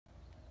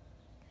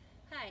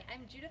Hi,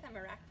 I'm Judith. I'm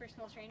a RAC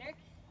Personal Trainer,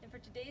 and for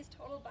today's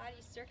total body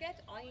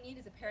circuit, all you need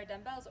is a pair of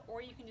dumbbells,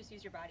 or you can just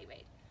use your body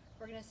weight.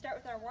 We're going to start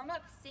with our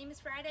warm-up, same as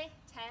Friday,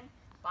 10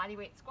 body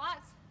weight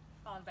squats,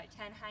 followed by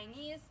 10 high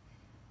knees,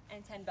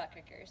 and 10 butt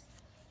kickers.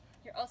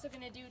 You're also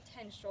going to do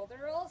 10 shoulder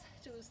rolls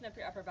to loosen up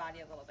your upper body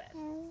a little bit.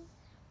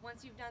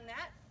 Once you've done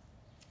that,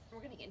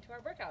 we're going to get into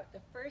our workout. The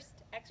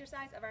first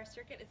exercise of our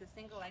circuit is a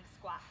single leg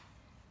squat.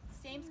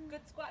 Same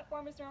good squat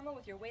form as normal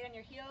with your weight on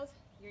your heels,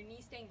 your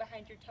knee staying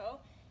behind your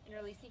toe, and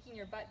really sinking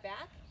your butt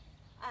back.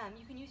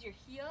 You can use your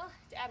heel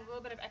to add a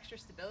little bit of extra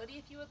stability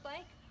if you would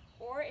like,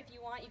 or if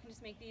you want, you can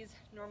just make these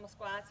normal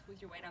squats with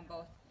your weight on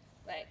both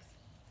legs.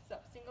 So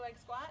single leg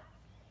squat,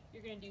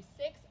 you're going to do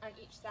 6 on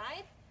each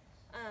side,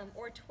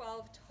 or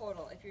 12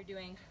 total if you're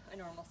doing a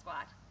normal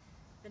squat.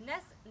 The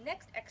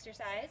next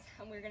exercise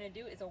we're going to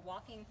do is a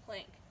walking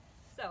plank.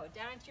 So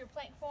down into your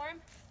plank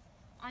form,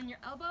 on your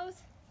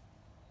elbows.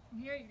 From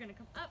here you're going to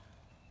come up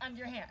onto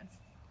your hands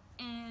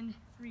and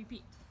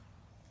repeat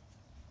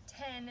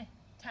 10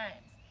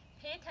 times.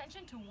 Pay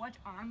attention to what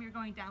arm you're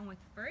going down with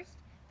first,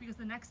 because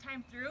the next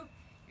time through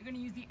you're going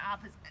to use the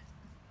opposite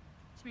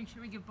to make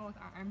sure we give both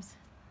arms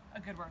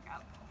a good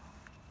workout.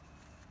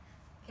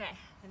 Okay,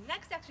 the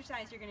next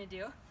exercise you're going to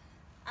do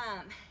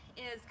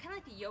is kind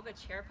of like the yoga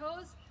chair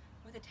pose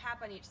with a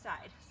tap on each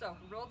side. So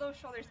roll those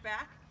shoulders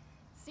back,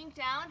 sink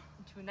down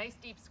into a nice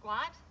deep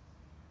squat,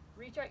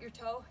 reach out your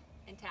toe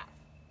and tap.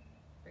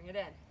 Bring it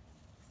in.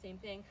 Same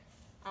thing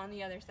on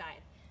the other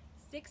side.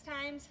 6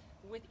 times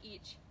with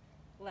each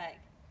leg.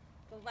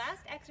 The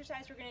last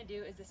exercise we're going to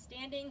do is a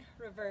standing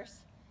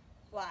reverse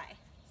fly.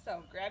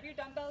 So grab your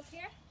dumbbells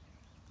here,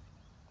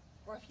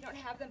 or if you don't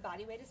have them,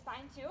 body weight is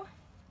fine too.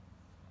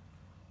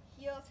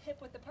 Heels hip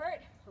width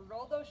apart,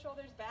 roll those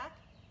shoulders back,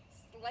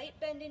 slight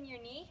bend in your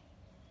knee,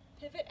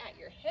 pivot at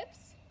your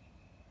hips,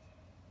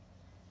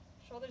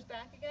 shoulders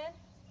back again,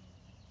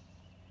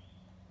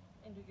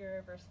 and do your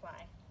reverse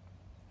fly.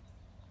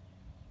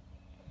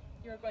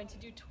 You're going to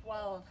do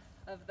 12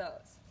 of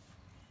those.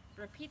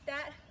 Repeat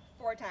that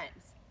 4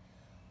 times.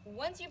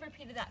 Once you've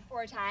repeated that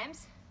 4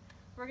 times,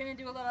 we're going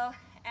to do a little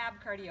ab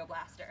cardio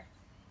blaster.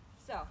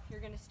 So you're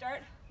going to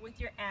start with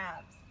your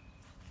abs.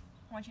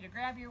 I want you to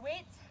grab your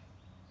weights,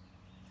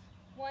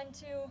 1,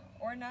 2,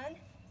 or none.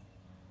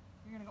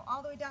 You're going to go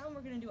all the way down.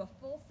 We're going to do a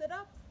full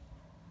sit-up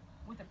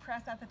with a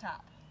press at the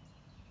top.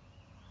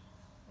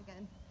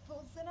 Again,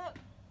 full sit-up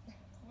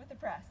with a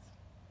press.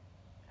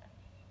 Okay.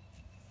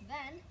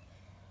 Then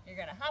you're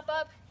going to hop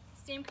up,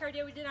 same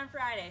cardio we did on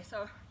Friday.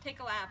 So take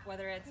a lap,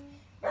 whether it's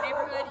your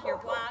neighborhood, your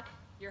block,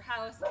 your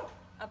house,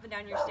 up and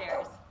down your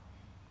stairs.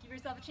 Give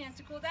yourself a chance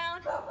to cool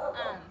down.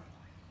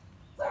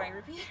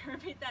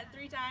 Repeat that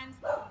 3 times.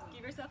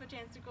 Give yourself a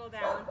chance to cool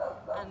down,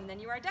 and then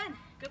you are done.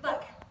 Good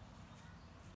luck.